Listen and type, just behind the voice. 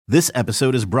This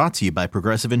episode is brought to you by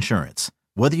Progressive Insurance.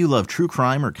 Whether you love true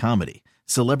crime or comedy,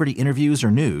 celebrity interviews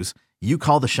or news, you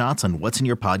call the shots on what's in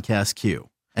your podcast queue.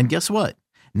 And guess what?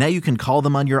 Now you can call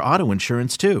them on your auto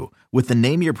insurance too with the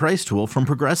Name Your Price tool from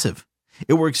Progressive.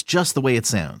 It works just the way it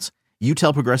sounds. You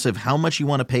tell Progressive how much you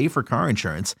want to pay for car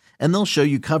insurance, and they'll show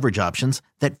you coverage options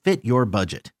that fit your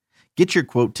budget. Get your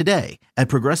quote today at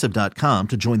Progressive.com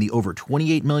to join the over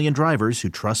 28 million drivers who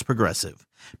trust Progressive.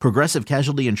 Progressive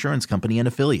Casualty Insurance Company and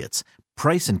Affiliates.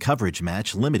 Price and coverage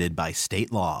match limited by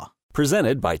state law.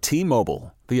 Presented by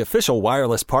T-Mobile, the official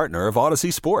wireless partner of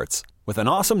Odyssey Sports. With an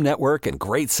awesome network and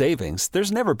great savings,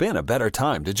 there's never been a better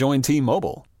time to join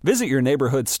T-Mobile. Visit your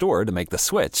neighborhood store to make the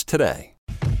switch today.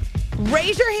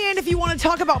 Raise your hand if you want to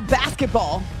talk about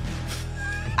basketball.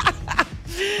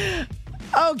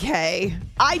 Okay.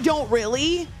 I don't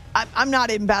really. I'm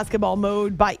not in basketball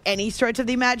mode by any stretch of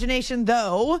the imagination,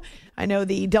 though. I know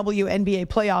the WNBA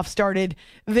playoffs started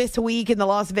this week, and the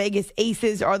Las Vegas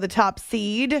Aces are the top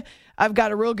seed. I've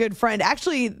got a real good friend,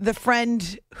 actually the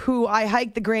friend who I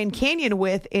hiked the Grand Canyon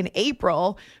with in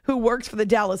April, who works for the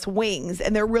Dallas Wings,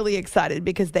 and they're really excited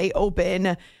because they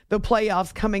open the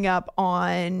playoffs coming up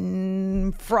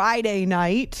on Friday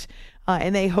night.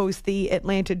 And they host the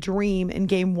Atlanta Dream in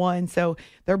Game 1. So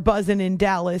they're buzzing in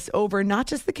Dallas over not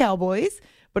just the Cowboys,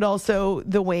 but also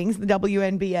the Wings, the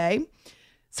WNBA.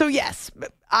 So, yes,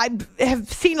 I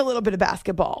have seen a little bit of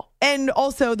basketball. And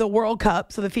also the World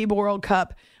Cup, so the FIBA World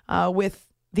Cup, with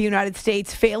the United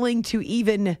States failing to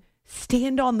even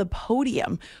stand on the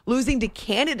podium, losing to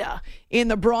Canada in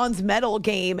the bronze medal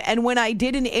game. And when I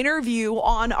did an interview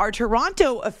on our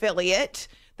Toronto affiliate,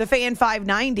 the Fan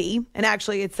 590, and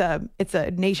actually it's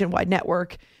a nationwide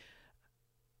network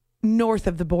north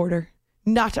of the border,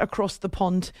 not across the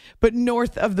pond, but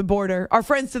north of the border. Our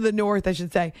friends to the north, I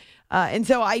should say. And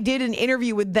so I did an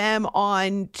interview with them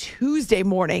on Tuesday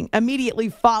morning, immediately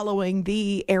following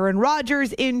the Aaron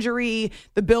Rodgers injury,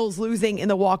 the Bills losing in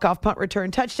the walk-off punt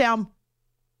return touchdown.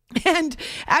 And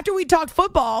after we talked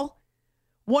football,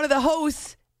 one of the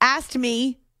hosts asked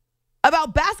me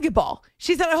about basketball.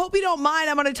 She said, I hope you don't mind.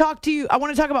 I want to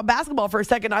talk about basketball for a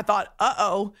second. I thought,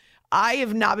 I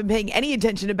have not been paying any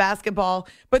attention to basketball.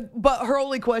 But her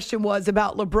only question was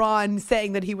about LeBron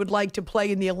saying that he would like to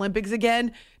play in the Olympics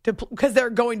again because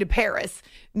they're going to Paris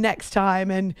next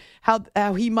time, and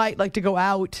how he might like to go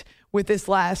out with this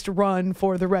last run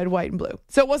for the red, white, and blue.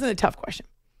 So it wasn't a tough question.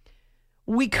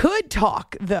 We could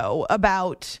talk, though,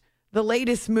 about the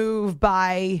latest move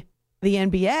by the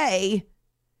NBA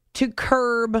to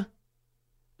curb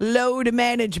load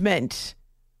management.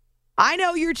 I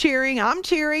know you're cheering. I'm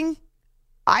cheering.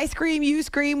 I scream, you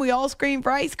scream. We all scream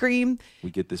for ice cream. We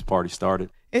get this party started.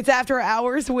 It's After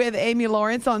Hours with Amy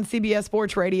Lawrence on CBS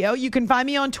Sports Radio. You can find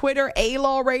me on Twitter,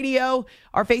 A-Law Radio,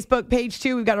 our Facebook page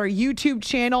too. We've got our YouTube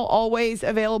channel always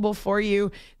available for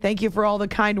you. Thank you for all the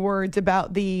kind words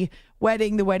about the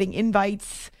wedding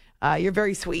invites. You're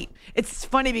very sweet. It's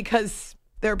funny because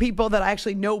there are people that I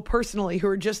actually know personally who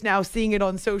are just now seeing it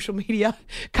on social media,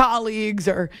 colleagues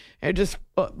or just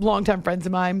longtime friends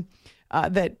of mine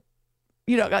that,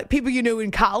 like people you knew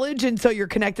in college. And so you're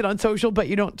connected on social, but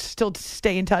you don't still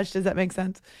stay in touch. Does that make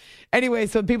sense? Anyway,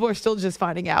 so people are still just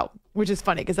finding out, which is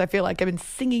funny because I feel like I've been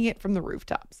singing it from the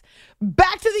rooftops.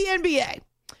 Back to the NBA.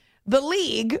 The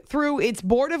league, through its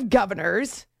board of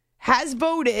governors, has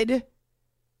voted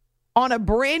on a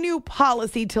brand new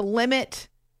policy to limit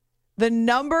the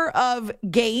number of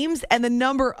games and the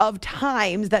number of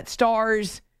times that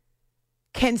stars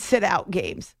can sit out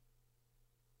games.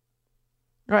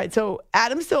 All right, so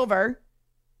Adam Silver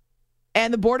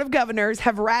and the Board of Governors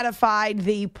have ratified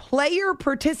the Player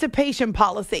Participation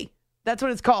Policy. That's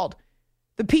what it's called.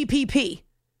 The PPP.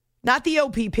 Not the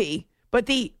OPP, but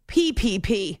the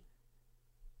PPP.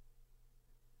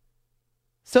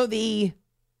 So the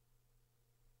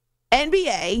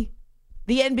NBA,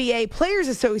 the NBA Players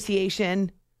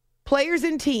Association, players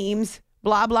and teams,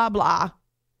 blah, blah, blah.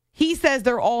 He says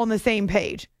they're all on the same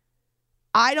page.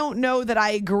 I don't know that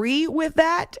I agree with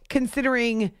that,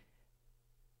 considering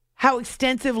how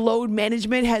extensive load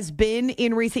management has been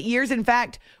in recent years. In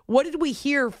fact, what did we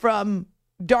hear from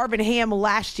Darvin Ham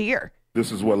last year?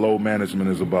 This is what load management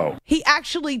is about. He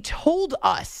actually told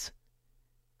us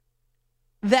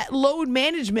that load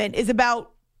management is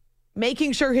about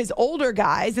making sure his older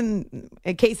guys, in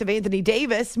case of Anthony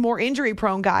Davis, more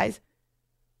injury-prone guys,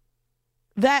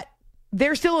 that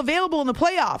they're still available in the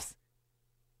playoffs.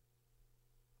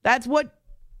 That's what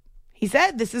he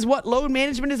said. This is what load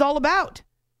management is all about.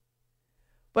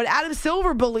 But Adam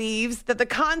Silver believes that the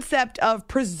concept of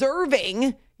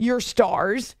preserving your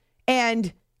stars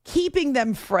and keeping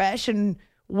them fresh and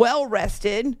well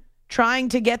rested, trying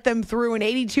to get them through an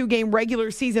 82-game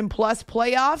regular season plus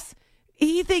playoffs,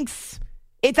 he thinks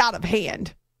it's out of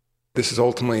hand. This is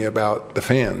ultimately about the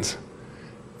fans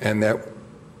and that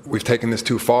we've taken this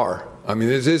too far. I mean,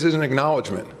 this is an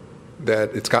acknowledgement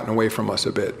that it's gotten away from us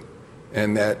a bit,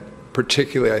 and that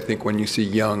particularly I think when you see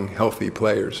young, healthy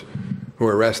players who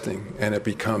are resting, and it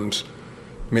becomes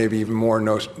maybe even more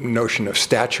notion of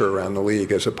stature around the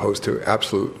league as opposed to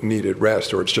absolute needed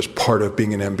rest, or it's just part of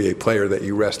being an NBA player that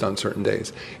you rest on certain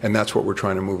days. And that's what we're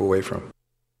trying to move away from.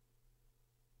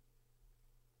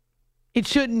 It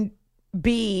shouldn't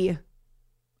be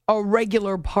a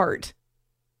regular part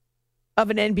of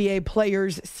an NBA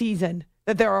player's season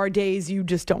that there are days you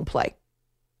just don't play.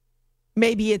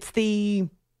 Maybe it's the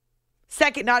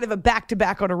second night of a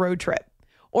back-to-back on a road trip,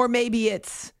 or maybe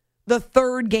it's the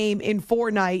third game in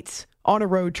 4 nights on a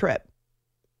road trip.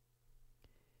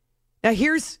 Now,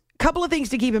 here's a couple of things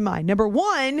to keep in mind. Number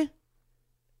one,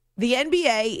 the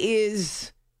NBA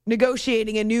is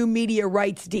negotiating a new media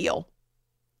rights deal.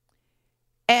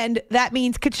 And that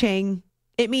means ka-ching.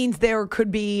 It means there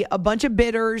could be a bunch of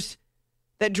bidders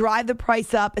that drive the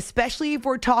price up, especially if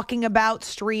we're talking about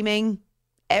streaming.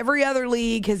 Every other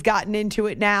league has gotten into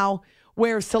it now,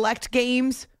 where select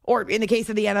games, or in the case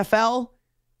of the NFL,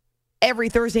 every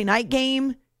Thursday night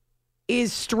game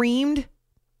is streamed.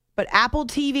 But Apple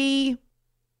TV,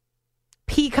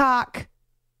 Peacock,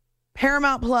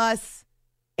 Paramount Plus,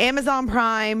 Amazon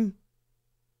Prime,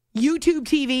 YouTube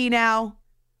TV now,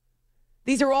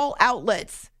 these are all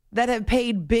outlets that have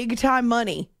paid big time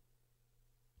money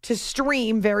to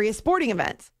stream various sporting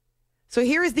events. So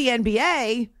here is the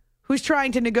NBA, who's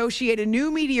trying to negotiate a new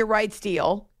media rights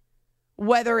deal,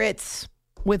 whether it's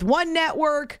with one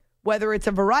network, whether it's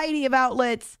a variety of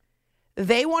outlets.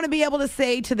 They want to be able to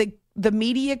say to the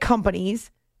media companies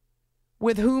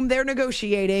with whom they're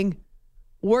negotiating,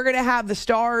 we're going to have the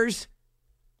stars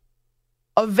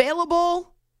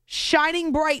available,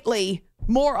 shining brightly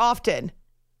more often.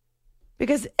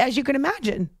 Because as you can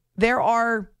imagine, there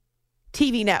are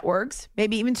TV networks,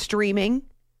 maybe even streaming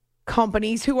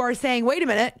companies who are saying, wait a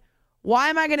minute, why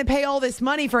am I going to pay all this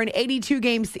money for an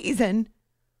 82-game season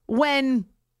when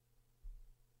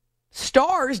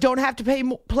stars don't have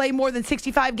to play more than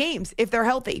 65 games if they're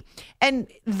healthy? And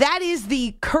that is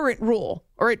the current rule,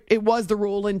 or it was the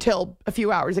rule until a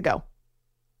few hours ago.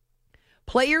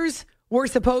 Players were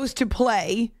supposed to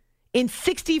play in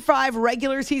 65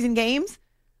 regular season games.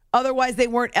 Otherwise, they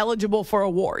weren't eligible for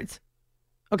awards.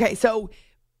 Okay, so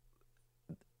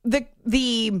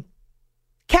the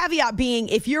caveat being,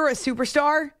 if you're a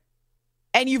superstar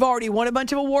and you've already won a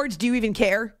bunch of awards, do you even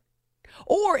care?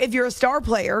 Or if you're a star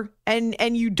player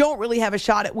and you don't really have a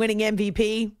shot at winning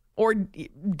MVP or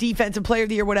defensive player of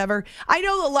the year, whatever. I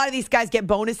know that a lot of these guys get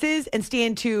bonuses and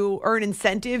stand to earn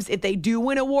incentives if they do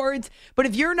win awards. But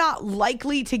if you're not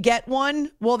likely to get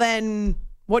one, well, then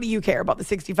what do you care about the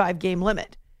 65-game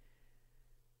limit?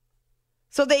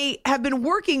 So they have been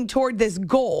working toward this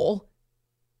goal,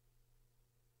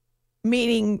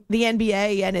 meaning the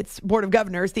NBA and its board of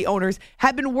governors, the owners,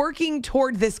 have been working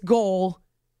toward this goal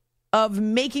of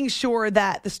making sure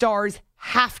that the stars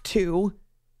have to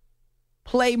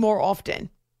play more often.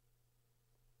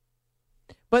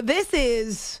 But this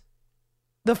is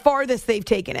the farthest they've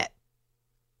taken it.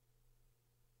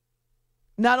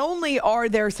 Not only are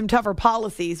there some tougher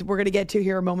policies we're going to get to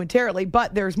here momentarily,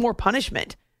 but there's more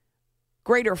punishment.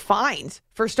 Greater fines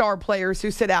for star players who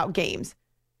sit out games,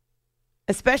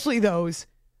 especially those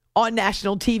on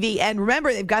national TV. And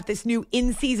remember, they've got this new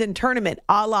in-season tournament,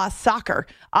 a la soccer,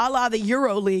 a la the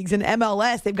Euro Leagues and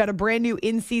MLS. They've got a brand new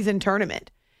in-season tournament.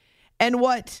 And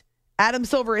what Adam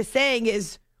Silver is saying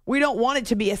is, we don't want it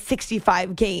to be a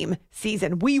 65-game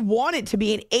season. We want it to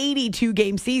be an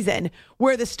 82-game season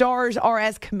where the stars are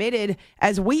as committed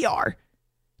as we are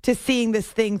to seeing this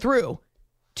thing through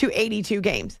to 82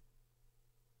 games.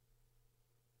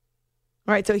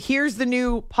 All right, so here's the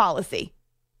new policy.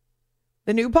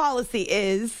 The new policy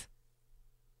is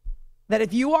that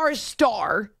if you are a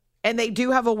star, and they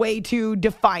do have a way to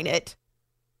define it,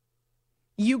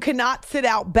 you cannot sit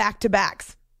out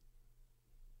back-to-backs.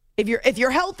 If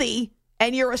you're healthy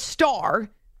and you're a star,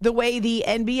 the way the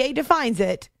NBA defines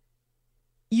it,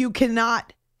 you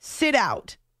cannot sit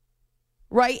out,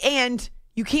 right? And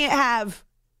you can't have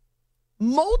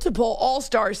multiple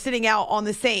all-stars sitting out on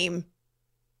the same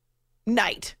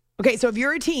night. Okay, so if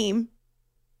you're a team,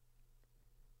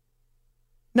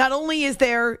 not only is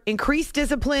there increased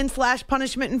discipline /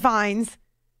 punishment and fines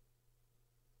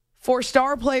for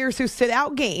star players who sit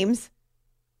out games,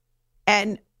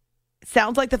 and it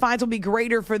sounds like the fines will be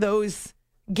greater for those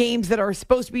games that are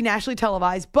supposed to be nationally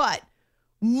televised, but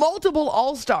multiple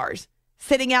All-Stars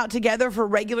sitting out together for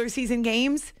regular season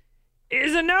games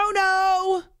is a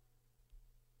no-no.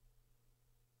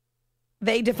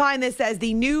 They define this as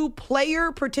the new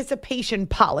player participation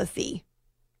policy.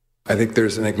 I think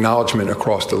there's an acknowledgement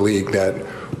across the league that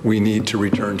we need to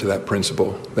return to that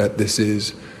principle, that this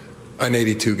is an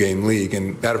 82-game league.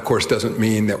 And that, of course, doesn't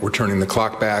mean that we're turning the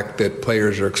clock back, that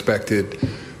players are expected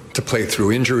to play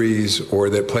through injuries, or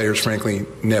that players, frankly,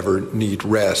 never need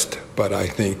rest. But I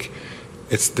think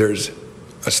there's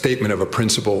a statement of a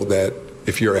principle that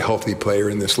if you're a healthy player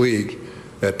in this league,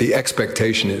 that the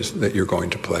expectation is that you're going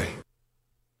to play.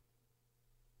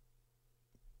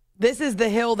 This is the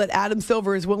hill that Adam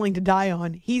Silver is willing to die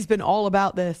on. He's been all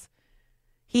about this.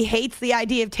 He hates the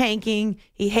idea of tanking.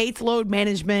 He hates load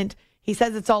management. He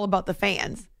says it's all about the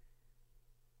fans.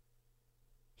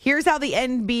 Here's how the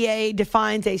NBA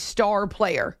defines a star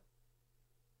player.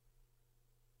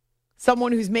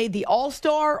 Someone who's made the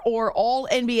All-Star or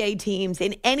All-NBA teams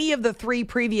in any of the 3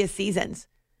 previous seasons.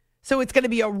 So it's going to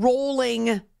be a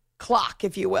rolling clock,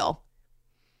 if you will.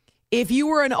 If you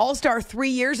were an All-Star 3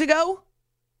 years ago,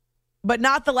 but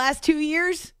not the last 2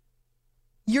 years,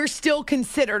 you're still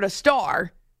considered a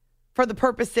star for the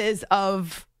purposes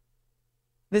of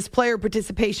this player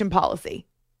participation policy.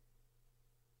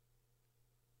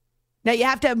 Now, you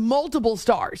have to have multiple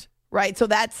stars, right? So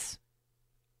that's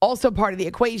also part of the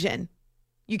equation.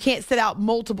 You can't sit out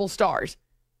multiple stars.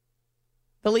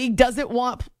 The league doesn't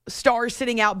want stars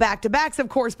sitting out back-to-backs, of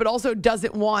course, but also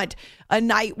doesn't want a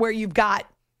night where you've got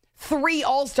 3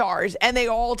 All-Stars and they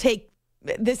all take.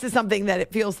 This is something that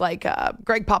it feels like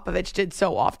Greg Popovich did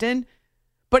so often,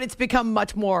 but it's become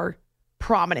much more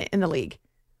prominent in the league.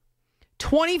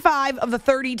 25 of the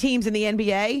 30 teams in the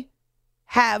NBA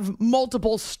have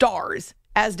multiple stars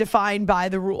as defined by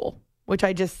the rule, which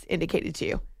I just indicated to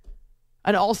you.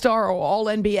 An All-Star or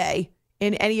All-NBA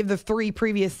in any of the 3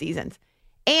 previous seasons.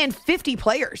 And 50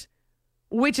 players,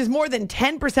 which is more than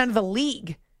 10% of the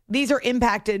league. These are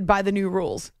impacted by the new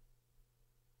rules.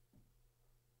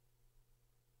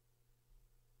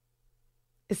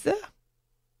 It's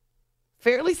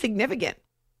fairly significant.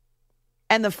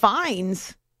 And the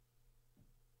fines,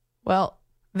 well,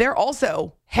 they're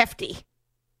also hefty.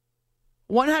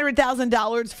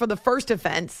 $100,000 for the first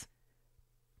offense,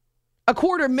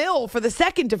 $250,000 for the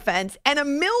second offense, and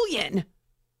 $1 million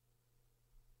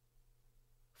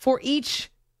for each.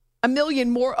 $1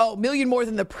 million more. Oh, $1 million more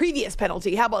than the previous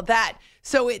penalty. How about that?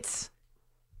 So it's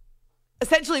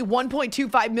essentially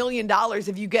 $1.25 million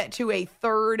if you get to a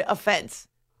third offense.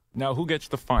 Now, who gets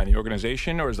the fine? The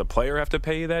organization, or does the player have to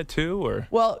pay that too? Or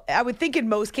well, I would think in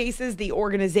most cases the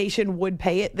organization would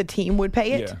pay it, the team would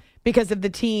pay it, because if the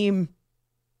team,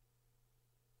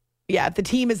 if the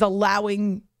team is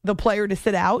allowing the player to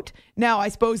sit out. Now, I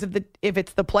suppose if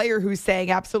it's the player who's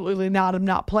saying absolutely not, I'm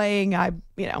not playing,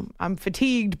 I'm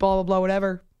fatigued, blah blah blah,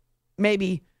 whatever,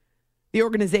 maybe the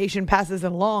organization passes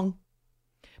it along.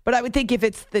 But I would think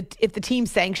if the team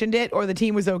sanctioned it or the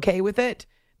team was okay with it,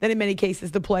 then in many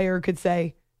cases the player could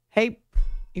say, hey,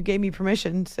 you gave me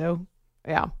permission, so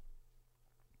yeah.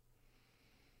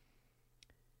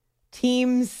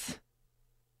 Teams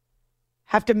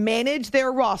have to manage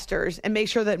their rosters and make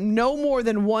sure that no more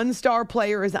than one star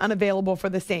player is unavailable for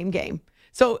the same game.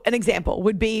 So an example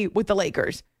would be with the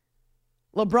Lakers.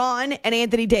 LeBron and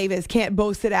Anthony Davis can't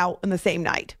both sit out on the same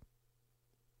night.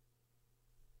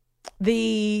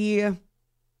 The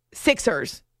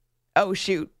Sixers, oh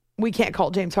shoot, we can't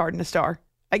call James Harden a star.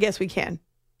 I guess we can.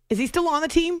 Is he still on the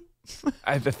team?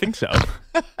 I think so.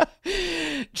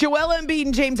 Joel Embiid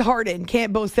and James Harden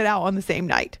can't both sit out on the same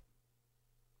night.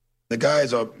 The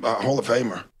guy's a Hall of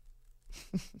Famer.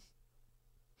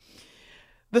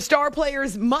 The star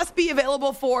players must be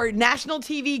available for national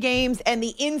TV games and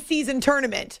the in-season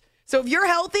tournament. So if you're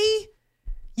healthy,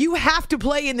 you have to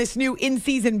play in this new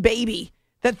in-season baby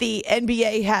that the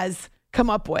NBA has come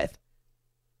up with.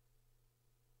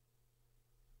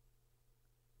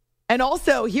 And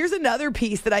also, here's another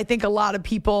piece that I think a lot of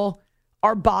people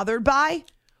are bothered by.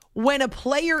 When a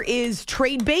player is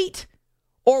trade bait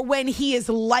or when he is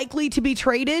likely to be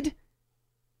traded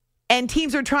and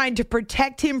teams are trying to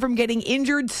protect him from getting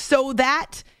injured so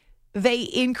that they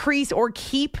increase or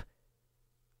keep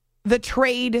the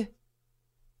trade,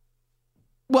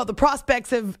 well, the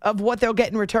prospects of what they'll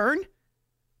get in return,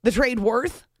 the trade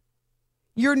worth,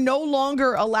 you're no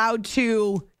longer allowed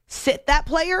to sit that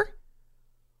player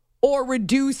or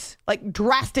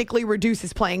drastically reduce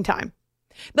his playing time.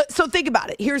 So think about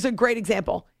it. Here's a great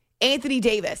example. Anthony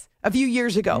Davis, a few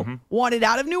years ago, wanted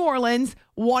out of New Orleans,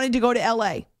 wanted to go to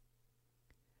LA.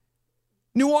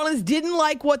 New Orleans didn't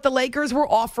like what the Lakers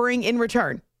were offering in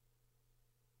return.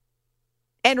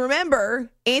 And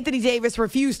remember, Anthony Davis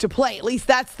refused to play. At least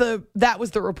that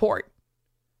was the report.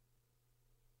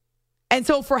 And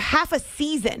so for half a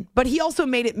season, but he also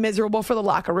made it miserable for the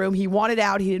locker room. He wanted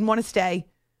out. He didn't want to stay.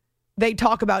 They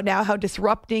talk about now how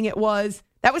disrupting it was.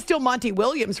 That was still Monty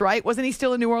Williams, right? Wasn't he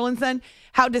still in New Orleans then?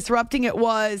 How disrupting it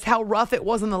was, how rough it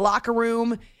was in the locker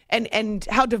room, and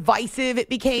how divisive it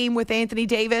became with Anthony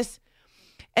Davis.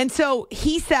 And so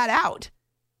he sat out.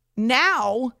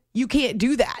 Now you can't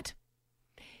do that.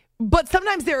 But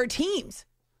sometimes there are teams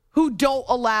who don't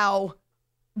allow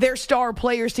their star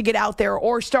players to get out there,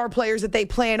 or star players that they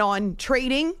plan on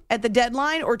trading at the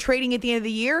deadline or trading at the end of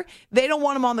the year. They don't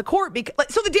want them on the court.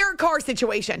 So the Derek Carr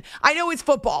situation, I know it's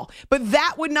football, but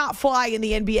that would not fly in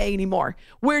the NBA anymore,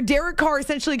 where Derek Carr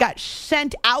essentially got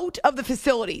sent out of the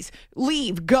facilities.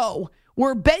 Leave, go.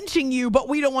 We're benching you, but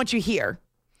we don't want you here.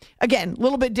 Again, a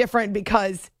little bit different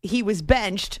because he was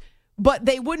benched, but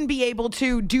they wouldn't be able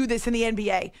to do this in the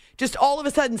NBA. Just all of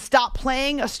a sudden stop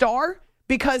playing a star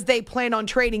because they plan on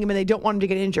trading him and they don't want him to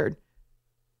get injured.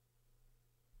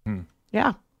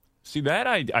 Yeah. See, that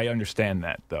I understand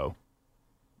that, though.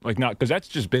 Like, not because that's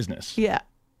just business. Yeah,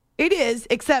 it is,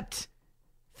 except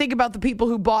think about the people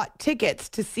who bought tickets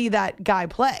to see that guy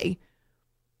play,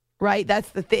 right?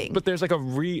 That's the thing. But there's like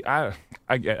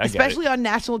I get especially it. on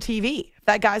national TV. If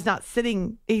that guy's not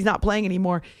sitting, he's not playing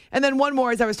anymore. And then one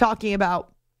more, as I was talking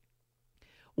about,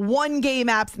 1 game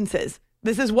absences.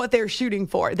 This is what they're shooting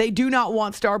for. They do not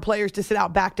want star players to sit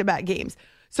out back-to-back games.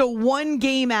 So 1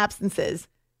 game absences.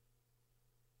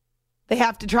 They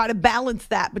have to try to balance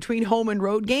that between home and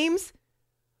road games.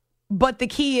 But the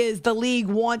key is the league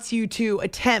wants you to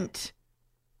attempt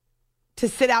to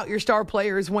sit out your star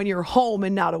players when you're home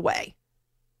and not away,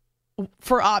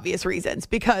 for obvious reasons.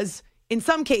 Because in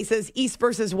some cases, East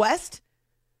versus West,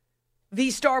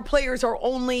 these star players are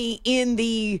only in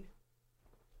the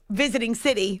visiting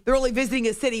city. They're only visiting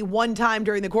a city 1 time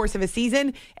during the course of a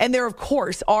season. And there, of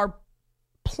course, are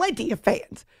plenty of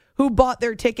fans who bought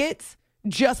their tickets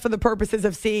just for the purposes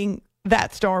of seeing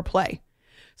that star play.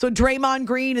 So Draymond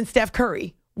Green and Steph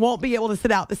Curry won't be able to sit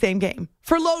out the same game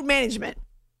for load management.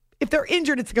 If they're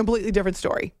injured, it's a completely different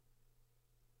story.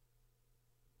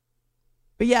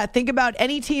 But yeah, think about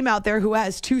any team out there who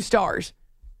has 2 stars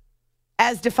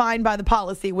as defined by the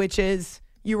policy, which is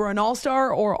you were an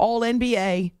all-star or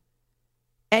all-NBA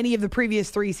any of the previous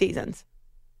 3 seasons.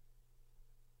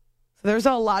 So there's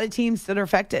a lot of teams that are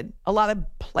affected, a lot of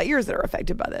players that are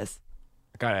affected by this.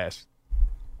 I got to ask.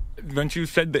 When you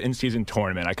said the in-season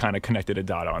tournament, I kind of connected a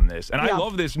dot on this. And I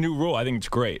love this new rule. I think it's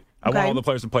great. I want all the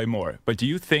players to play more. But do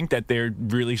you think that they're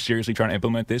really seriously trying to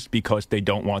implement this because they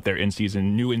don't want their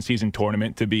new in-season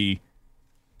tournament to be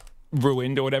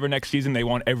ruined or whatever next season? They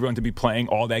want everyone to be playing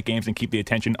all that games and keep the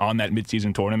attention on that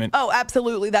mid-season tournament? Oh,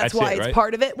 absolutely. That's why it's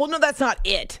part of it. Well, no, that's not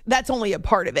it. That's only a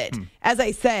part of it. As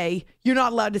I say, you're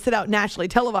not allowed to sit out nationally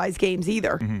televised games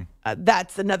either.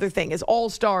 That's another thing, is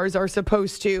all-stars are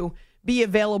supposed to be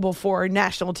available for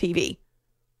national TV.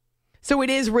 So it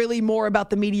is really more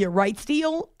about the media rights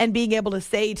deal and being able to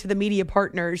say to the media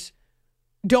partners,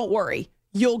 don't worry,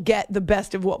 you'll get the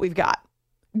best of what we've got.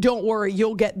 Don't worry,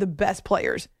 you'll get the best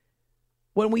players.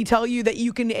 When we tell you that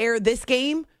you can air this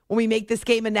game, when we make this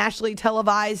game a nationally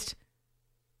televised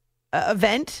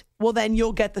event, well, then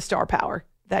you'll get the star power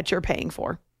that you're paying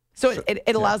for. So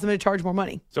it allows them to charge more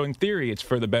money. So in theory, it's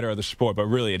for the better of the sport, but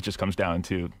really it just comes down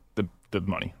to the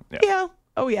money. Yeah.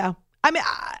 Oh, yeah. I mean,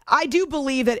 I do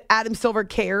believe that Adam Silver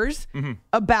cares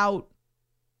about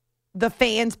the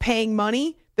fans paying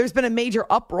money. There's been a major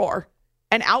uproar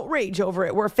and outrage over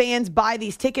it, where fans buy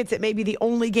these tickets. It may be the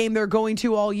only game they're going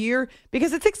to all year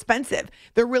because it's expensive.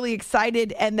 They're really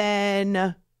excited, and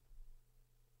then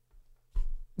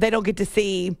they don't get to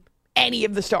see any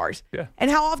of the stars. Yeah.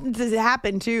 And how often does it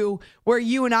happen, too, where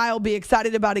you and I will be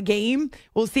excited about a game,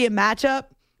 we'll see a matchup,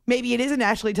 maybe it is a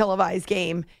nationally televised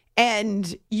game,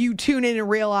 and you tune in and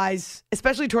realize,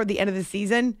 especially toward the end of the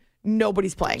season,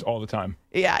 nobody's playing. It's all the time.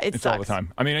 Yeah, it's sucks. All the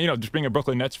time. I mean, just being a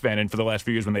Brooklyn Nets fan, and for the last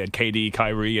few years when they had KD,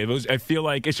 Kyrie, I feel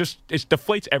like it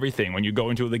deflates everything when you go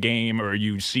into the game or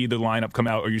you see the lineup come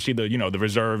out or you see the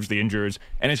reserves, the injures,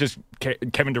 and it's just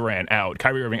Kevin Durant out,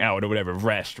 Kyrie Irving out, or whatever.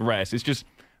 Rest. It's just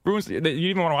ruins. You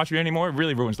even want to watch it anymore? It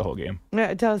really ruins the whole game. Yeah,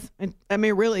 it does. It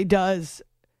really does.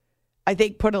 I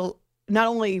think not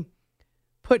only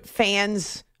put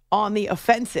fans on the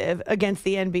offensive against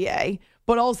the NBA,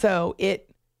 but also it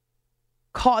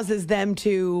causes them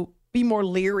to be more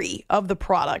leery of the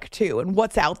product too, and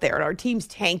what's out there, and our team's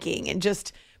tanking and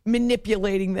just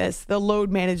manipulating the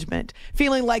load management,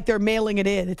 feeling like they're mailing it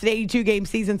in. It's an 82-game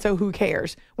season, so who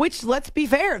cares? Which, let's be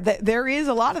fair, there is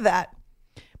a lot of that.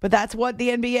 But that's what the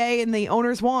NBA and the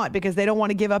owners want because they don't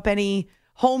want to give up any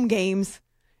home games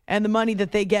and the money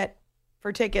that they get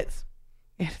for tickets.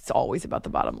 It's always about the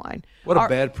bottom line. What a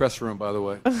bad press room, by the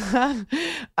way.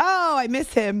 Oh, I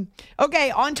miss him.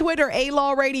 Okay, on Twitter,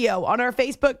 A-Law Radio. On our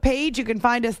Facebook page, you can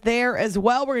find us there as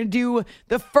well. We're going to do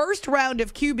the first round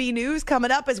of QB News coming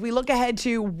up as we look ahead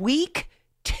to Week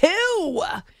 2.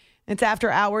 It's After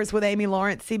Hours with Amy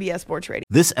Lawrence, CBS Sports Radio.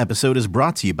 This episode is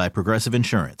brought to you by Progressive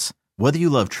Insurance. Whether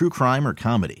you love true crime or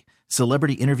comedy,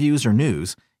 celebrity interviews or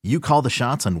news, you call the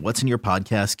shots on what's in your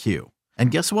podcast queue.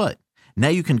 And guess what? Now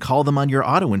you can call them on your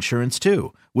auto insurance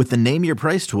too with the Name Your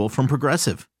Price tool from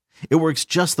Progressive. It works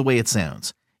just the way it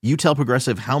sounds. You tell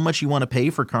Progressive how much you want to pay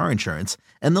for car insurance,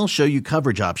 and they'll show you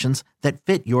coverage options that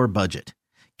fit your budget.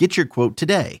 Get your quote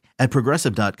today at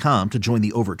Progressive.com to join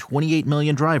the over 28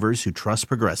 million drivers who trust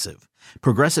Progressive.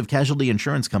 Progressive Casualty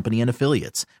Insurance Company and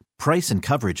Affiliates. Price and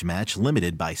coverage match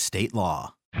limited by state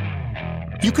law.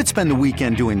 You could spend the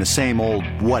weekend doing the same old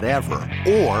whatever,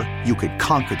 or you could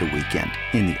conquer the weekend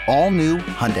in the all-new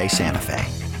Hyundai Santa Fe.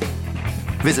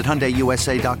 Visit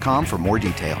HyundaiUSA.com for more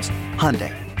details.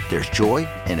 Hyundai, there's joy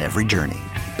in every journey.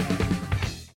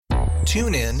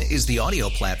 TuneIn is the audio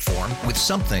platform with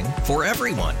something for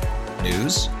everyone.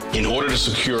 News. In order to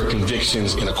secure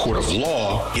convictions in a court of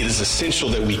law, it is essential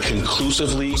that we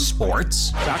conclusively.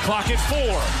 Sports. Shot clock at 4.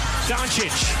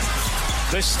 Doncic.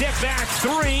 The step back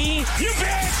 3. You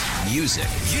bet. Music.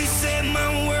 You set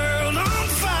my world on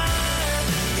fire.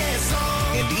 Yes,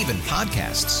 and even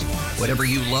podcasts. Whatever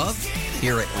you love,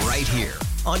 hear it right here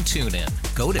on TuneIn.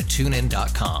 Go to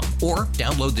TuneIn.com or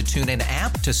download the TuneIn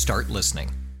app to start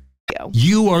listening.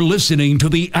 You are listening to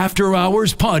the After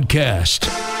Hours Podcast.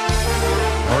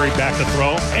 Murray back to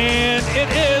throw, and it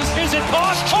is. Is it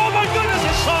caught? Oh my goodness,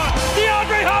 it's caught.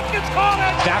 DeAndre Hopkins caught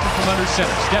it. Back from under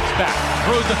center, steps back,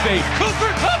 throws the fade.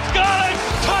 Cooper Kupp's got it.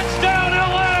 Touchdown,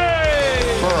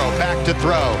 LA. Burrow back to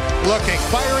throw, looking,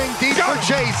 firing deep for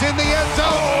Chase in the end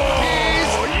zone.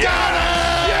 He's got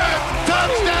it. Yes.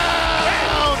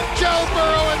 Touchdown. Joe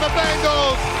Burrow and the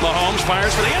Bengals. Mahomes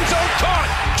fires for the end zone.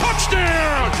 Caught.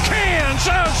 Touchdown,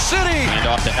 Kansas City. And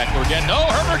off to Eckler again. No,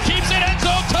 Herbert keeps it. End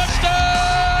zone.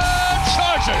 Touchdown,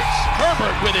 Chargers.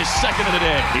 Herbert with his second of the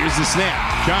day. Here's the snap.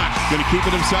 Josh going to keep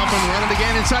it himself and run it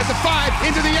again inside the 5,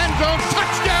 into the end zone.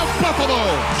 Touchdown, Buffalo.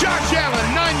 Josh Allen,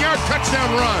 9-yard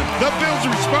touchdown run. The Bills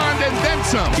respond and then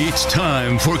some. It's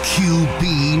time for QB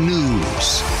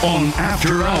News on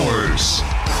After Hours.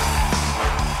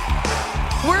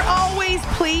 We're always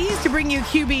pleased to bring you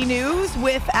QB News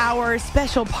with our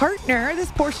special partner.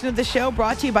 This portion of the show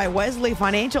brought to you by Wesley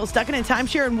Financial. Stuck in a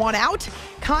timeshare and want out?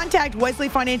 Contact Wesley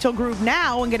Financial Group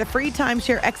now and get a free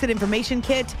timeshare exit information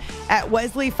kit at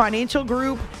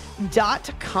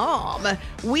wesleyfinancialgroup.com.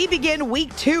 We begin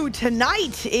Week 2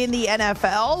 tonight in the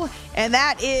NFL, and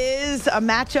that is a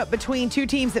matchup between two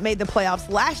teams that made the playoffs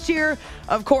last year.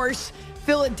 Of course,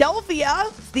 Philadelphia,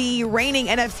 the reigning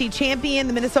NFC champion,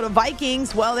 the Minnesota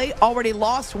Vikings, well, they already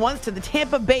lost once to the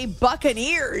Tampa Bay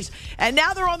Buccaneers, and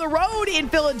now they're on the road in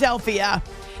Philadelphia.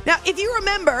 Now, if you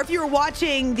remember, if you were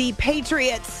watching the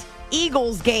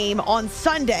Patriots-Eagles game on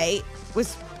Sunday, it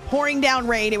was pouring down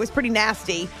rain. It was pretty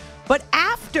nasty. But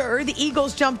after the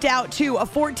Eagles jumped out to a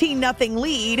 14-0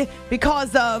 lead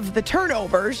because of the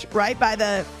turnovers, right, by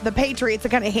the Patriots that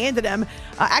kind of handed them.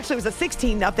 Actually, it was a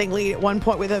 16-0 lead at one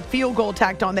point with a field goal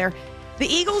tacked on there. The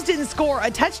Eagles didn't score a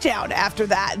touchdown after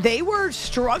that. They were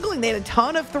struggling. They had a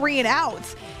ton of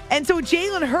 3-and-outs. And so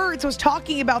Jalen Hurts was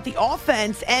talking about the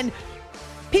offense, and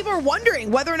people are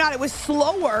wondering whether or not it was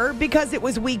slower because it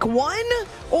was week 1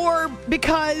 or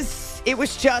because it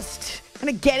was just kind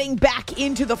of getting back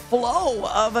into the flow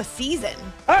of a season.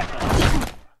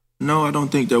 No, I don't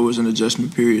think there was an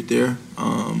adjustment period there.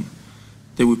 I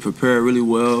think we prepared really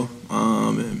well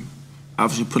and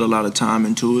obviously put a lot of time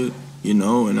into it,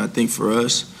 and I think for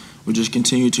us, we just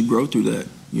continue to grow through that.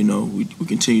 We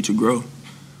continue to grow.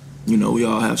 We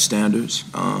all have standards.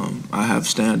 I have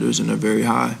standards and they're very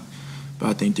high. But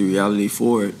I think the reality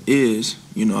for it is,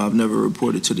 I've never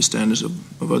reported to the standards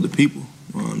of other people.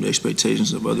 The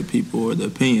expectations of other people or the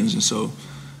opinions. And so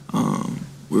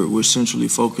we're essentially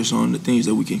focused on the things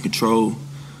that we can control,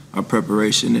 our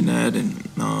preparation in that, and,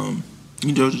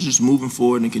 just moving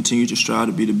forward and continue to strive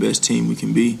to be the best team we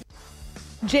can be.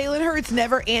 Jalen Hurts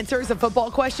never answers a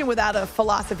football question without a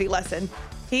philosophy lesson.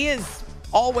 He is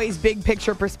always big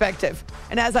picture perspective.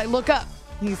 And as I look up,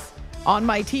 he's on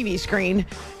my TV screen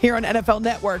here on NFL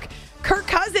Network. Kirk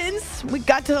Cousins, we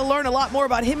got to learn a lot more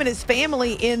about him and his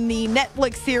family in the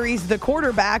Netflix series The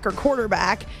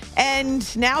Quarterback.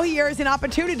 And now he has an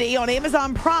opportunity on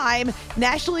Amazon Prime,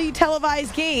 nationally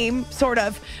televised game, sort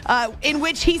of, in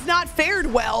which he's not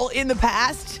fared well in the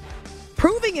past.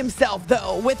 Proving himself,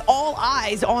 though, with all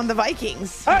eyes on the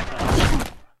Vikings.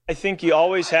 I think you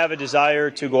always have a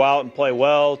desire to go out and play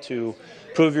well, to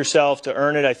prove yourself, to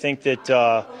earn it. I think that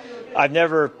I've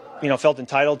never felt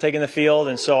entitled taking the field,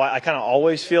 and so I kind of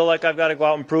always feel like I've got to go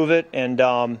out and prove it, and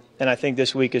I think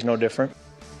this week is no different.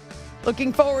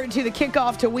 Looking forward to the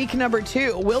kickoff to week number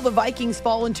 2. Will the Vikings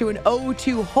fall into an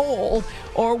 0-2 hole,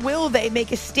 or will they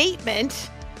make a statement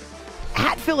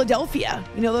at Philadelphia?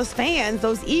 Those fans,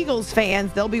 those Eagles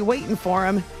fans, they'll be waiting for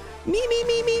them. Me,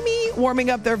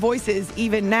 warming up their voices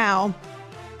even now.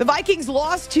 The Vikings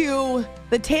lost to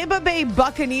the Tampa Bay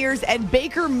Buccaneers, and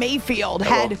Baker Mayfield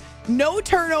had no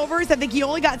turnovers. I think he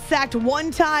only got sacked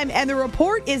one time, and the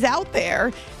report is out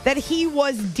there that he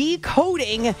was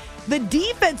decoding the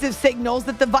defensive signals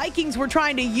that the Vikings were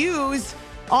trying to use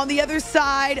on the other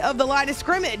side of the line of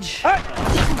scrimmage.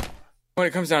 When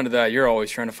it comes down to that, you're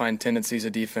always trying to find tendencies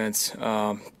of defense,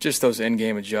 just those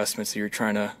in-game adjustments that you're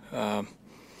trying to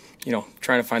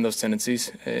find those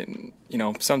tendencies. And,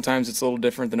 sometimes it's a little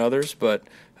different than others, but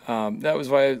that was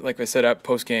why, like I said, at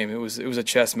post-game, it was a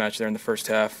chess match there in the first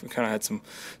half. We kind of had some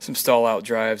stall-out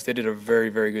drives. They did a very,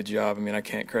 very good job. I mean, I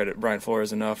can't credit Brian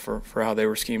Flores enough for how they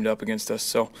were schemed up against us.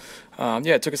 So,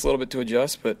 it took us a little bit to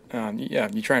adjust, but,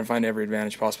 you try and find every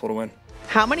advantage possible to win.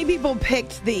 How many people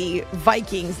picked the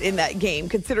Vikings in that game,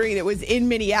 considering it was in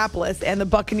Minneapolis and the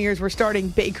Buccaneers were starting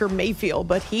Baker Mayfield?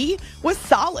 But he was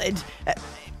solid.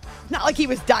 Not like he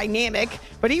was dynamic,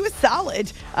 but he was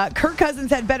solid. Kirk Cousins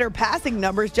had better passing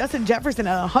numbers. Justin Jefferson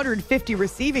had 150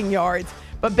 receiving yards.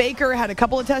 But Baker had a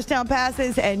couple of touchdown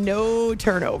passes and no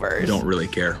turnovers. Don't really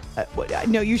care.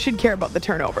 No, you should care about the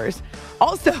turnovers.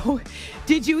 Also,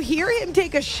 did you hear him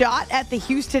take a shot at the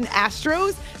Houston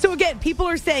Astros? So again, people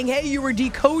are saying, hey, you were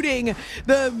decoding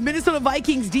the Minnesota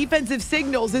Vikings defensive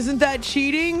signals. Isn't that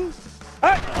cheating?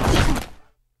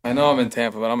 I know I'm in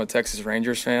Tampa, but I'm a Texas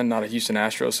Rangers fan, not a Houston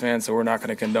Astros fan, so we're not going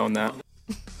to condone that.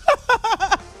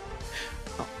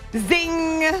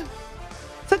 Zing!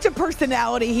 Such a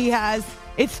personality he has.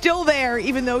 It's still there,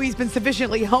 even though he's been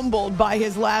sufficiently humbled by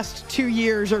his last 2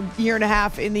 years or year and a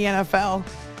half in the NFL.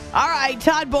 All right,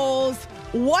 Todd Bowles,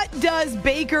 what does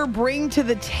Baker bring to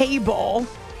the table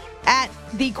at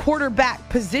the quarterback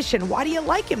position? Why do you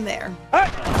like him there?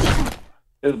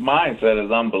 His mindset is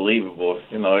unbelievable.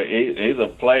 He's a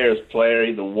player's player.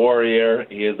 He's a warrior.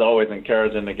 He is always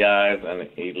encouraging the guys, and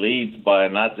he leads by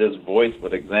not just voice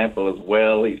but example as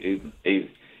well. He's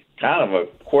kind of a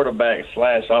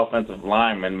quarterback/offensive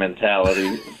lineman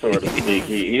mentality, so to speak.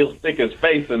 He'll stick his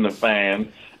face in the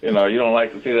fan. You don't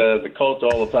like to see that as a coach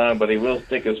all the time, but he will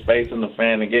stick his face in the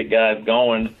fan and get guys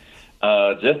going.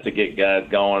 Just to get guys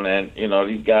going, and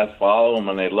these guys follow him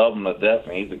and they love him to death,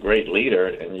 and he's a great leader,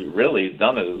 and he's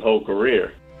done it his whole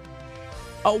career.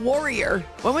 A warrior.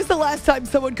 When was the last time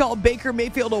someone called Baker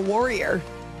Mayfield a warrior?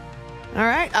 All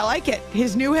right, I like it.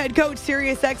 His new head coach,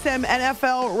 SiriusXM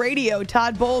NFL Radio,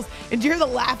 Todd Bowles. And did you hear the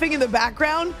laughing in the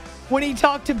background when he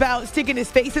talked about sticking his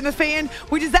face in the fan?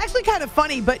 Which is actually kind of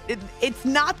funny, but it's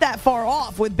not that far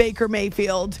off with Baker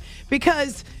Mayfield,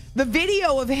 because the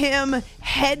video of him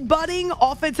headbutting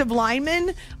offensive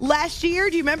linemen last year,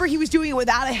 do you remember he was doing it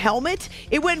without a helmet?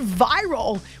 It went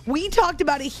viral. We talked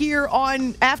about it here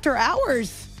on After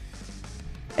Hours.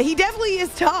 He definitely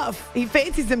is tough. He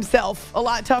fancies himself a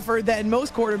lot tougher than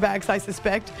most quarterbacks, I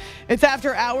suspect. It's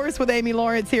After Hours with Amy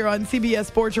Lawrence here on CBS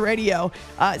Sports Radio.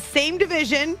 Same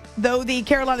division, though the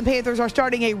Carolina Panthers are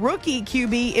starting a rookie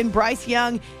QB in Bryce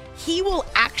Young. He will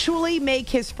actually make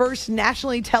his first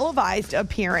nationally televised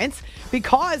appearance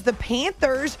because the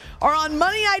Panthers are on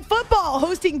Monday Night Football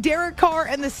hosting Derek Carr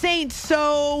and the Saints.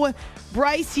 So,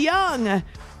 Bryce Young,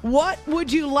 what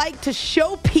would you like to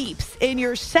show peeps in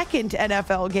your second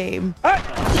NFL game?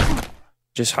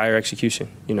 Just higher execution,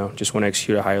 just want to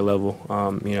execute at a higher level,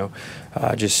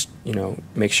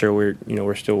 make sure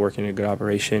we're still working a good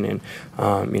operation and,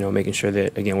 making sure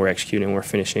that, again, we're executing, we're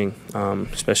finishing,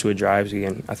 especially with drives.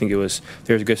 Again, I think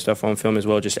there's good stuff on film as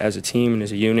well, just as a team and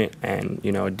as a unit, and,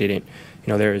 it didn't,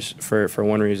 there's for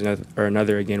one reason or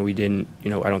another, again, we didn't, I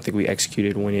don't think we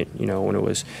executed when it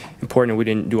was important, and we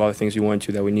didn't do all the things we wanted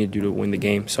to that we needed to do to win the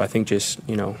game. So I think just,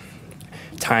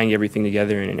 tying everything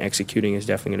together and executing is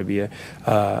definitely going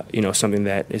to be something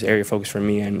that is area focus for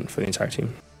me and for the entire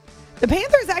team. The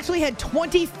Panthers actually had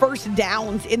 20 first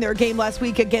downs in their game last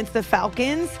week against the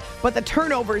Falcons, but the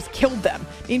turnovers killed them.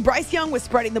 I mean, Bryce Young was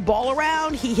spreading the ball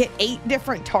around. He hit 8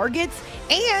 different targets,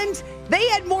 and they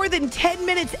had more than 10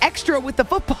 minutes extra with the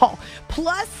football,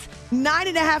 plus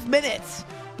 9.5 minutes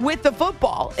with the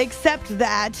football, except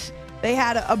that they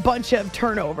had a bunch of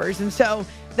turnovers. And so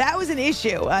that was an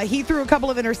issue. He threw a couple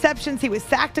of interceptions. He was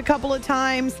sacked a couple of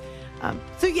times.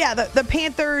 The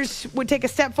Panthers would take a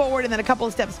step forward and then a couple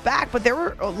of steps back, but there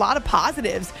were a lot of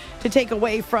positives to take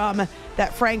away from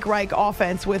that Frank Reich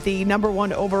offense with the number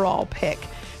 1 overall pick.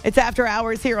 It's After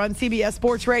Hours here on CBS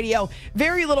Sports Radio.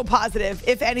 Very little positive,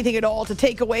 if anything at all, to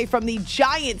take away from the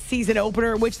Giants season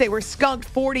opener, which they were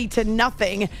skunked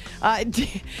 40-0.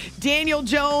 Daniel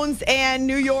Jones and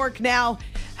New York now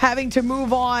having to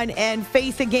move on and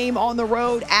face a game on the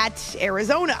road at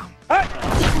Arizona.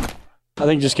 I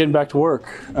think just getting back to work,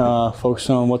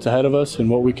 focusing on what's ahead of us and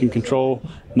what we can control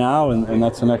now, and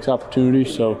that's the next opportunity.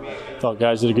 So I thought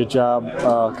guys did a good job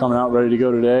coming out ready to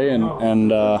go today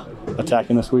and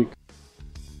attacking this week.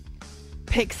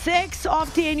 Pick 6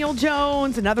 off Daniel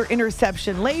Jones, another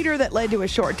interception later that led to a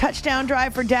short touchdown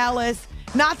drive for Dallas.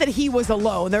 Not that he was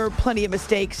alone. There were plenty of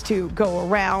mistakes to go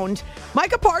around.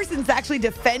 Micah Parsons actually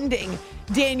defending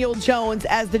Daniel Jones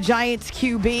as the Giants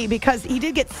QB because he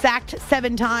did get sacked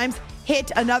 7 times,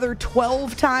 hit another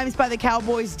 12 times by the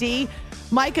Cowboys D.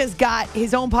 Micah's got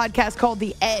his own podcast called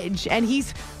The Edge, and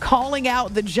he's calling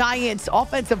out the Giants'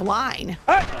 offensive line.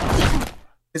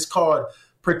 It's called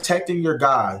protecting your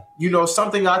guy.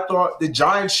 Something I thought the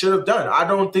Giants should have done. I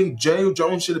don't think Daniel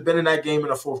Jones should have been in that game in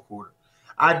the fourth quarter.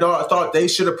 I thought they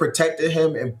should have protected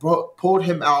him and pulled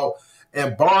him out,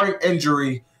 and barring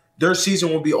injury, their season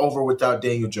will be over without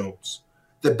Daniel Jones.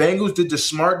 The Bengals did the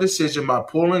smart decision by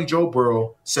pulling Joe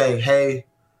Burrow, saying, hey,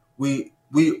 we're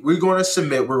going to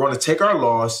submit, we're going to take our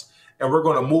loss, and we're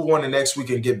going to move on the next week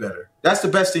and get better. That's the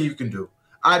best thing you can do.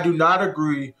 I do not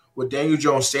agree with Daniel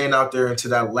Jones staying out there into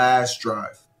that last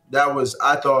drive.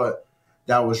 I thought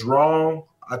that was wrong.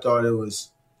 I thought it was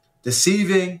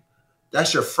deceiving.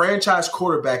 That's your franchise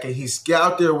quarterback, and he's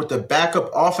out there with the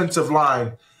backup offensive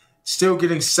line still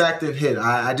getting sacked and hit.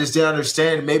 I just didn't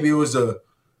understand. Maybe it was a,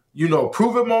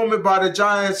 prove-it moment by the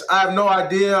Giants. I have no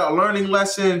idea. A learning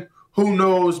lesson. Who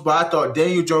knows? But I thought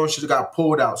Daniel Jones should have got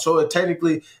pulled out. So it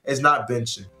technically is not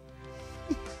benching.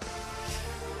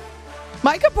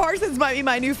 Micah Parsons might be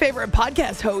my new favorite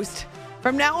podcast host.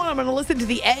 From now on, I'm going to listen to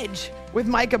The Edge with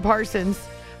Micah Parsons.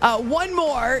 One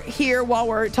more here while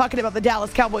we're talking about the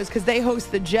Dallas Cowboys because they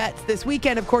host the Jets this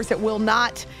weekend. Of course, it will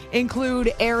not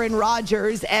include Aaron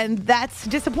Rodgers, and that's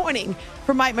disappointing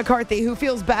for Mike McCarthy, who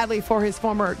feels badly for his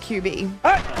former QB.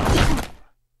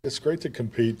 It's great to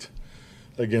compete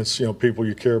against people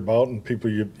you care about and people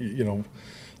him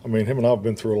and I have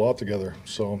been through a lot together.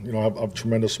 So I have a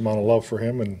tremendous amount of love for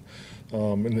him, and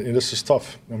this is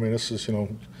tough. I mean, this is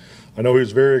I know he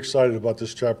was very excited about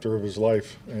this chapter of his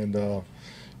life, and I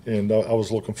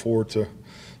was looking forward to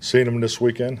seeing him this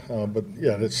weekend. But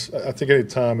yeah, I think any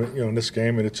time in this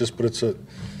game, and you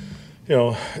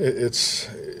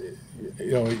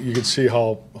can see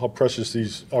how precious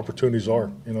these opportunities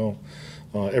are.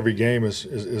 Every game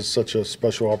is such a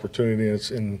special opportunity, and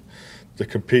it's to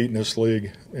compete in this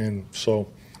league. And so,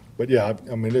 but yeah,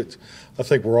 I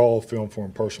think we're all feeling for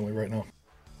him personally right now.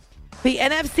 The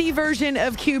NFC version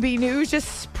of QB News,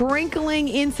 just sprinkling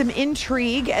in some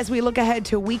intrigue as we look ahead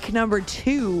to week number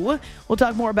 2. We'll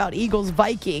talk more about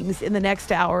Eagles-Vikings in the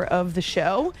next hour of the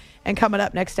show. And coming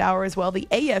up next hour as well, the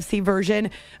AFC version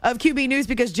of QB News,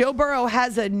 because Joe Burrow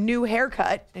has a new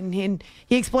haircut, and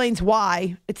he explains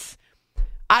why.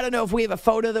 I don't know if we have a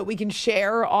photo that we can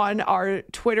share on our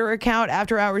Twitter account,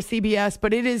 After Hours CBS,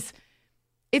 but it's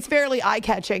fairly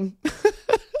eye-catching.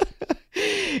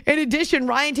 In addition,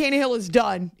 Ryan Tannehill is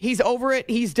done. He's over it.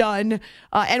 He's done.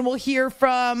 And we'll hear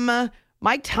from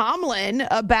Mike Tomlin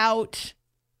about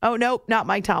 – oh, no, not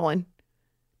Mike Tomlin.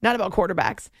 Not about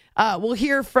quarterbacks. We'll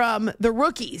hear from the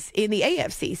rookies in the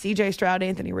AFC, C.J. Stroud,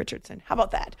 Anthony Richardson. How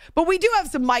about that? But we do have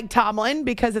some Mike Tomlin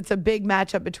because it's a big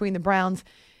matchup between the Browns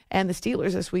and the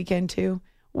Steelers this weekend, too.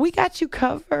 We got you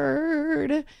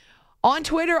covered on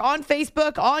Twitter, on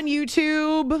Facebook, on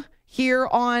YouTube, here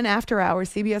on After Hours,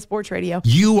 CBS Sports Radio.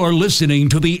 You are listening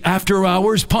to the After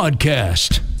Hours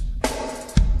Podcast.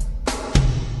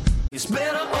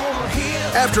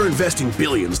 After investing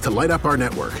billions to light up our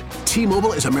network,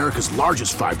 T-Mobile is America's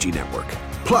largest 5G network.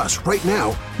 Plus, right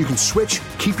now, you can switch,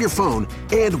 keep your phone,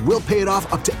 and we'll pay it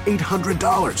off up to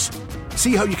 $800.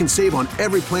 See how you can save on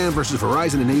every plan versus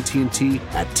Verizon and AT&T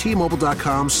at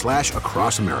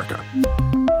T-Mobile.com/across America.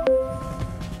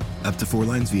 Up to 4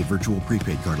 lines via virtual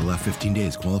prepaid card. Allow 15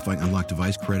 days. Qualifying unlocked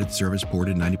device credit service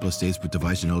ported 90+ days with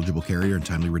device and eligible carrier and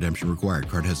timely redemption required.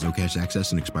 Card has no cash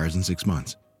access and expires in 6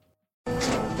 months.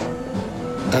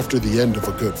 After the end of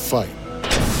a good fight,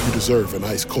 you deserve an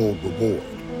ice-cold reward.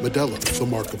 Modelo is the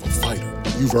mark of a fighter.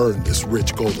 You've earned this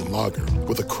rich golden lager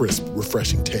with a crisp,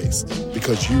 refreshing taste.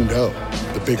 Because you know,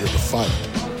 the bigger the fight,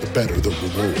 the better the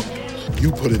reward.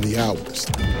 You put in the hours,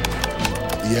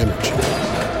 the energy,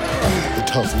 the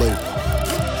tough labor.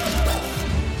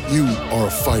 You are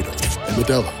a fighter, and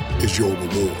Modelo is your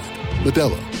reward.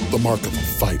 Modelo, the mark of a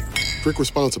fighter. Drink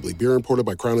responsibly. Beer imported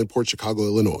by Crown Imports, Chicago,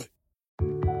 Illinois.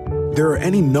 There are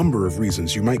any number of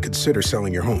reasons you might consider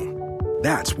selling your home.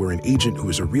 That's where an agent who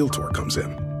is a realtor comes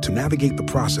in to navigate the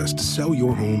process to sell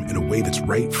your home in a way that's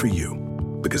right for you.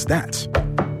 Because that's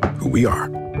who we are.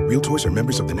 Realtors are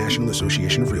members of the National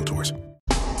Association of Realtors.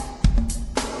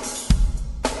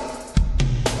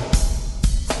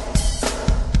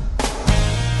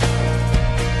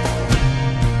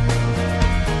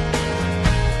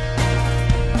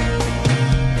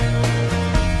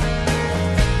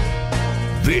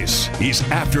 This is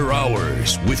After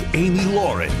Hours with Amy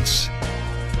Lawrence.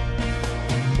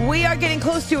 We are getting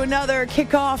close to another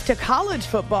kickoff to college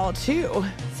football, too.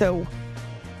 So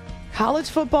college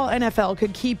football, NFL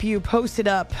could keep you posted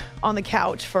up on the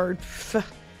couch for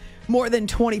more than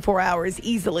 24 hours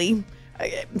easily.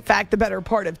 In fact, the better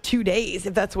part of 2 days,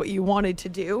 if that's what you wanted to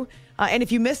do. And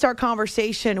if you missed our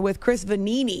conversation with Chris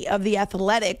Vanini of The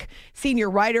Athletic,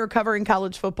 senior writer covering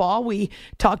college football, we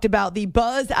talked about the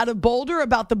buzz out of Boulder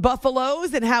about the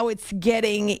Buffaloes and how it's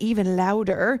getting even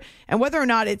louder and whether or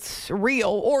not it's real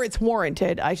or it's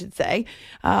warranted, I should say.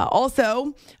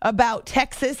 Also about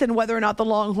Texas and whether or not the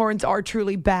Longhorns are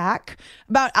truly back.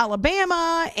 About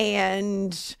Alabama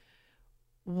and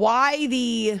why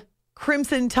the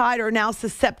Crimson Tide are now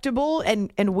susceptible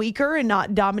and weaker and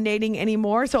not dominating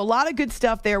anymore. So a lot of good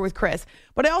stuff there with Chris.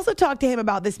 But I also talked to him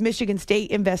about this Michigan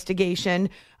State investigation.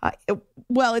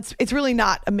 It's really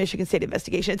not a Michigan State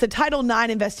investigation. It's a Title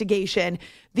IX investigation.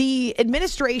 The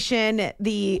administration,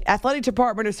 the athletic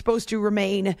department are supposed to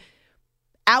remain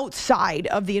outside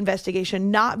of the investigation,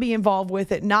 not be involved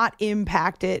with it, not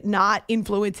impact it, not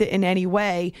influence it in any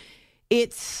way.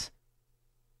 It's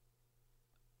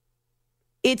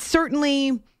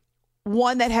certainly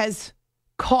one that has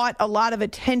caught a lot of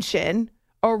attention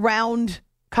around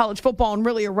college football and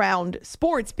really around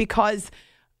sports because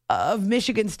of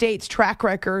Michigan State's track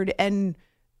record and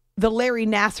the Larry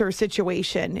Nassar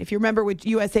situation. If you remember with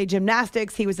USA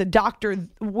Gymnastics, he was a doctor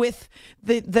with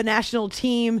the national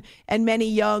team and many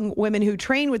young women who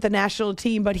trained with the national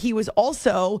team, but he was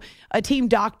also a team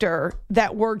doctor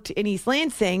that worked in East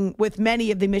Lansing with many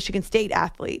of the Michigan State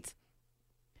athletes.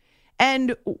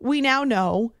 And we now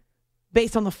know,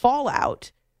 based on the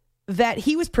fallout, that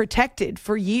he was protected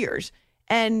for years.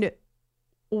 And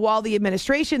while the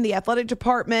administration, the athletic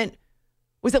department,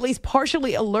 was at least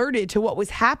partially alerted to what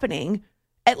was happening,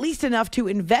 at least enough to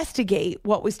investigate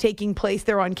what was taking place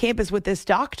there on campus with this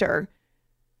doctor,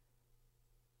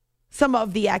 some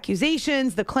of the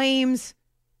accusations, the claims,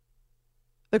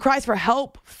 the cries for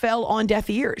help fell on deaf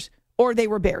ears, or they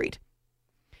were buried.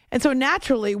 And so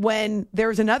naturally, when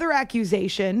there's another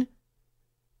accusation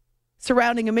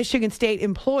surrounding a Michigan State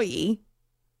employee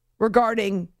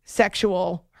regarding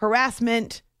sexual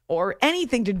harassment or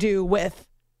anything to do with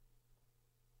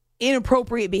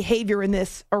inappropriate behavior in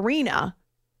this arena,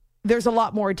 there's a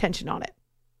lot more attention on it.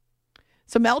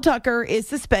 So Mel Tucker is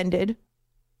suspended.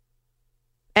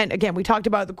 And again, we talked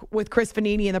about with Chris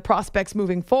Vanini and the prospects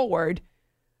moving forward.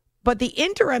 But the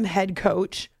interim head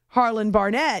coach, Harlan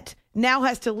Barnett, now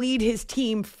has to lead his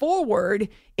team forward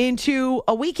into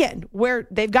a weekend where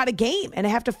they've got a game and they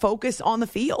have to focus on the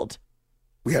field.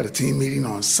 We had a team meeting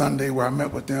on Sunday where I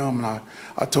met with them, and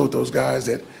I told those guys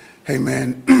that, hey,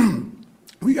 man,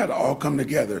 we got to all come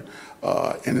together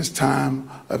in this time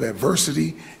of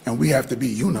adversity, and we have to be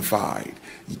unified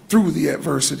through the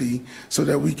adversity so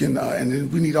that we can, and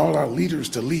then we need all our leaders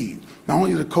to lead. Not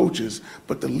only the coaches,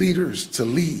 but the leaders to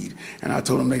lead. And I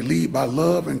told them they lead by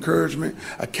love, encouragement,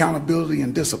 accountability,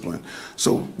 and discipline.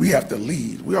 So we have to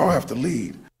lead. We all have to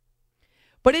lead.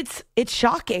 But it's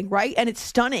shocking, right? And it's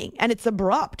stunning, and it's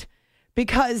abrupt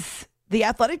because the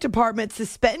athletic department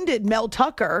suspended Mel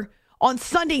Tucker on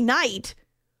Sunday night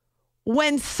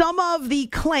when some of the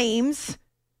claims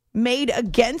made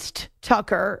against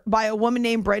Tucker by a woman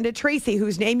named Brenda Tracy,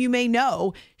 whose name you may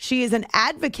know, she is an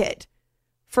advocate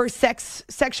for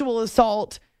sexual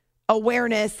assault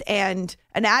awareness and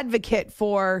an advocate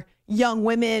for young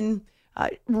women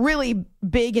really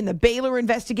big in the Baylor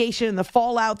investigation and the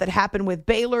fallout that happened with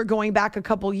Baylor going back a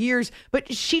couple years.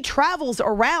 But she travels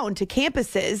around to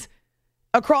campuses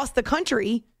across the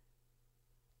country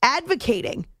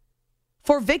advocating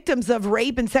for victims of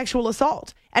rape and sexual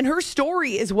assault. And her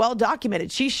story is well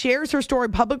documented. She shares her story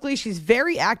publicly. She's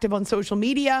very active on social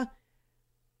media.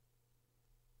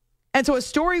 And so a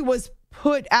story was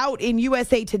put out in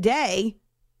USA Today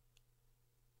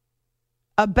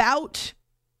about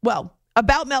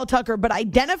Mel Tucker, but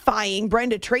identifying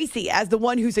Brenda Tracy as the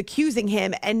one who's accusing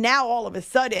him. And now all of a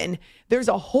sudden, there's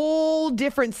a whole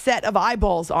different set of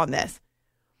eyeballs on this.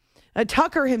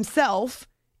 Tucker himself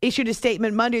issued a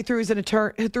statement Monday through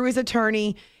his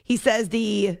attorney. He says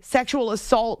the sexual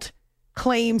assault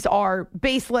claims are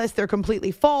baseless. They're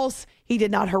completely false. He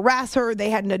did not harass her. They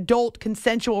had an adult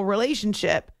consensual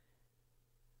relationship.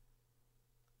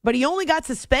 But he only got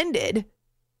suspended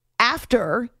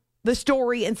after the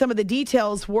story and some of the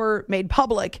details were made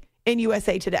public in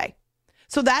USA Today.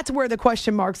 So that's where the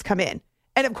question marks come in.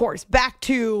 And of course, back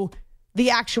to the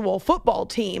actual football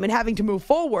team and having to move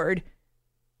forward.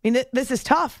 I mean, this is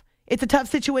tough. It's a tough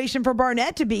situation for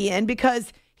Barnett to be in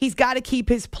because he's got to keep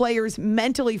his players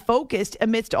mentally focused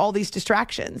amidst all these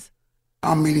distractions.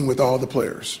 I'm meeting with all the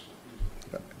players,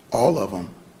 all of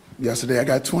them. Yesterday, I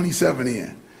got 27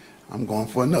 in. I'm going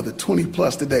for another 20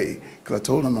 plus today because I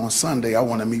told them on Sunday I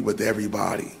want to meet with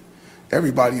everybody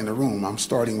in the room. I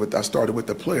started with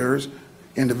the players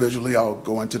individually. I'll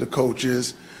go into the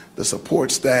coaches, the support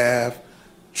staff,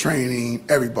 training,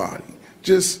 everybody.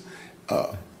 Just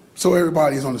so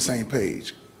everybody's on the same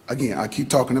page. Again, I keep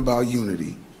talking about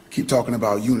unity,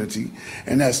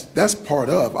 and that's part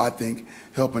of, I think,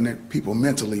 helping people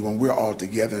mentally when we're all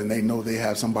together and they know they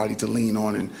have somebody to lean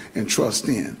on and trust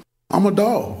in. I'm a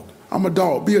dog.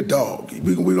 Be a dog.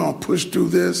 We're going to push through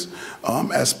this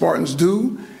as Spartans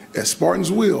do, as Spartans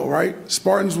will, right?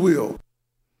 Spartans will.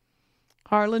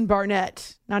 Harlan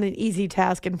Barnett, not an easy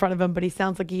task in front of him, but he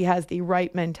sounds like he has the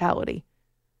right mentality.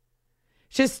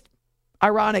 It's just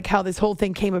ironic how this whole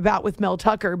thing came about with Mel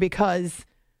Tucker because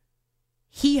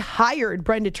he hired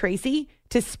Brenda Tracy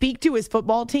to speak to his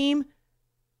football team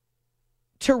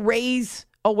to raise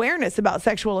awareness about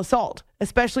sexual assault,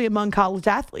 especially among college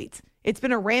athletes. It's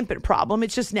been a rampant problem.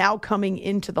 It's just now coming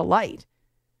into the light.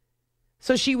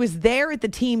 So she was there at the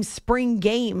team's spring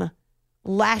game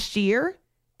last year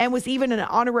and was even an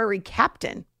honorary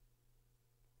captain.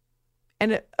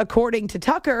 And according to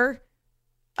Tucker,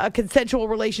 a consensual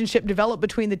relationship developed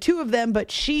between the two of them, but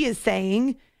she is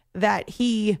saying that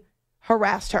he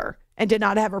harassed her and did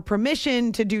not have her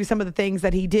permission to do some of the things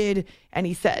that he did and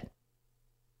he said.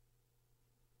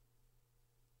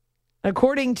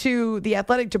 According to the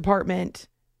athletic department,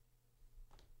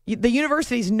 the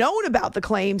university's known about the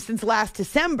claim since last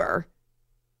December.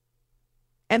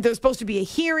 And there's supposed to be a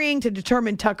hearing to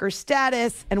determine Tucker's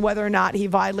status and whether or not he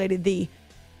violated the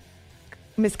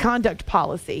misconduct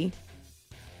policy.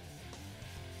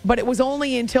 But it was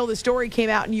only until the story came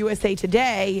out in USA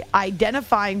Today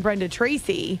identifying Brenda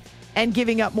Tracy and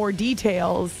giving up more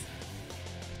details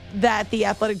that the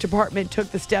athletic department took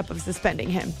the step of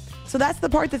suspending him. So that's the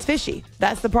part that's fishy.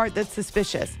 That's the part that's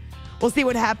suspicious. We'll see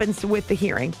what happens with the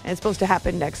hearing. It's supposed to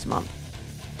happen next month.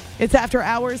 It's After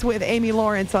Hours with Amy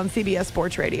Lawrence on CBS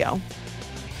Sports Radio.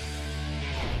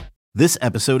 This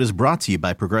episode is brought to you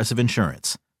by Progressive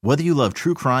Insurance. Whether you love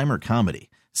true crime or comedy,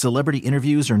 celebrity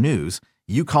interviews or news,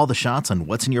 you call the shots on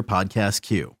what's in your podcast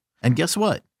queue. And guess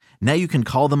what? Now you can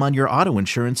call them on your auto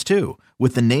insurance too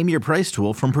with the Name Your Price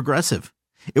tool from Progressive.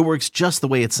 It works just the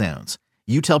way it sounds.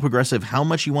 You tell Progressive how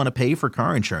much you want to pay for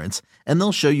car insurance, and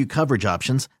they'll show you coverage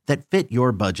options that fit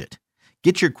your budget.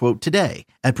 Get your quote today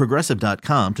at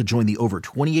Progressive.com to join the over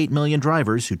 28 million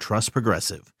drivers who trust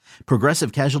Progressive.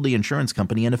 Progressive Casualty Insurance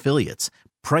Company and Affiliates.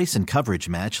 Price and coverage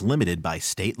match limited by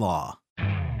state law.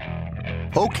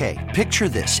 Okay, picture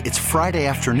this. It's Friday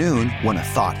afternoon when a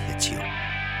thought hits you.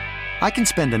 I can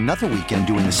spend another weekend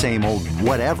doing the same old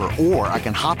whatever, or I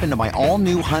can hop into my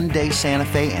all-new Hyundai Santa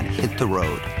Fe and hit the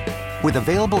road. With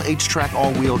available H-Track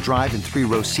all-wheel drive and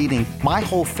 3-row seating, my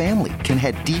whole family can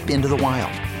head deep into the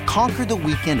wild. Conquer the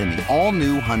weekend in the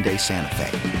all-new Hyundai Santa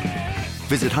Fe.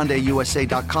 Visit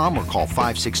HyundaiUSA.com or call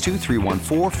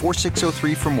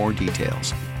 562-314-4603 for more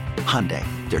details. Hyundai,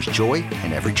 there's joy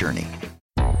in every journey.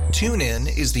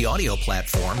 TuneIn is the audio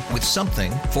platform with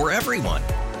something for everyone.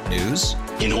 News.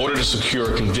 In order to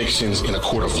secure convictions in a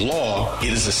court of law,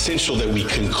 it is essential that we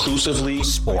conclusively.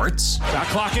 Sports. Got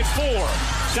clock at 4.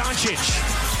 Doncic.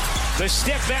 The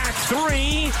step back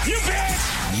 3. You bet.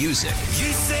 Music.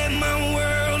 You set my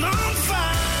world on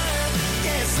fire.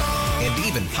 Yes, and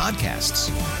even podcasts.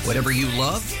 Whatever you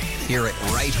love, Hear it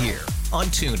right here on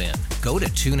TuneIn. Go to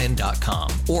TuneIn.com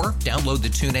or download the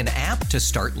TuneIn app to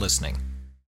start listening.